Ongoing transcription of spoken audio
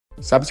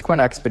Subsequent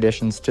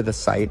expeditions to the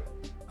site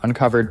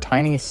uncovered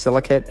tiny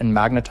silicate and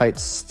magnetite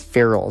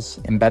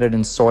spherules embedded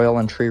in soil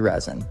and tree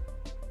resin.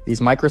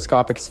 These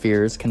microscopic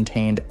spheres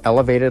contained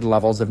elevated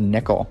levels of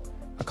nickel,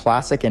 a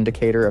classic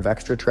indicator of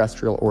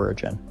extraterrestrial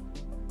origin.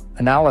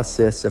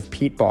 Analysis of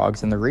peat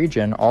bogs in the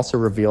region also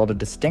revealed a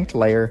distinct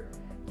layer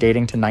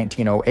dating to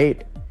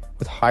 1908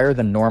 with higher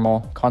than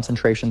normal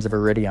concentrations of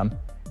iridium,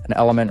 an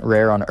element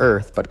rare on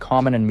Earth but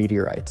common in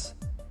meteorites.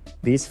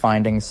 These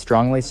findings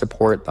strongly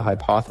support the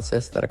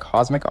hypothesis that a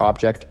cosmic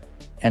object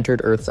entered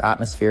Earth's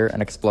atmosphere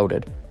and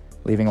exploded,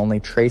 leaving only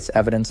trace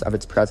evidence of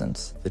its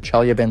presence. The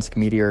Chelyabinsk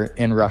meteor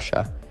in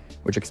Russia,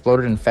 which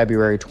exploded in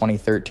February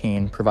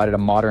 2013, provided a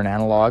modern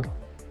analog.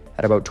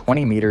 At about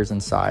 20 meters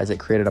in size, it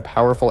created a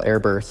powerful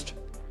airburst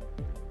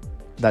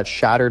that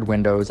shattered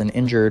windows and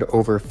injured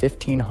over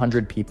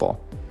 1,500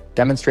 people,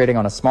 demonstrating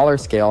on a smaller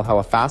scale how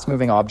a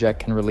fast-moving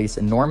object can release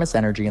enormous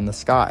energy in the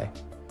sky.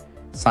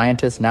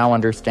 Scientists now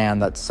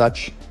understand that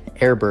such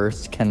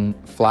airbursts can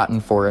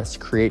flatten forests,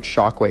 create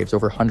shockwaves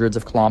over hundreds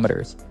of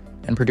kilometers,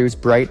 and produce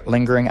bright,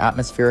 lingering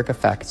atmospheric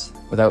effects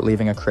without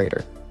leaving a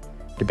crater.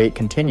 Debate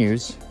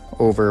continues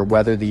over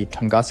whether the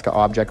Tunguska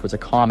object was a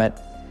comet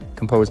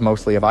composed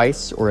mostly of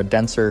ice or a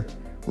denser,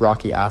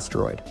 rocky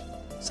asteroid.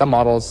 Some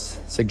models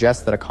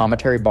suggest that a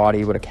cometary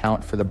body would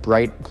account for the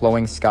bright,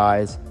 glowing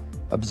skies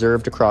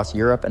observed across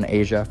Europe and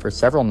Asia for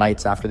several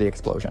nights after the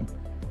explosion.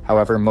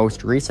 However,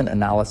 most recent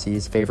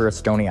analyses favor a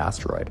stony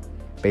asteroid,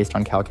 based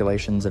on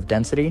calculations of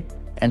density,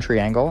 entry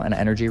angle, and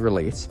energy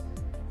release,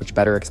 which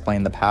better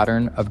explain the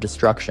pattern of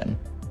destruction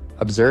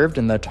observed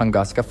in the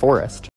Tunguska forest.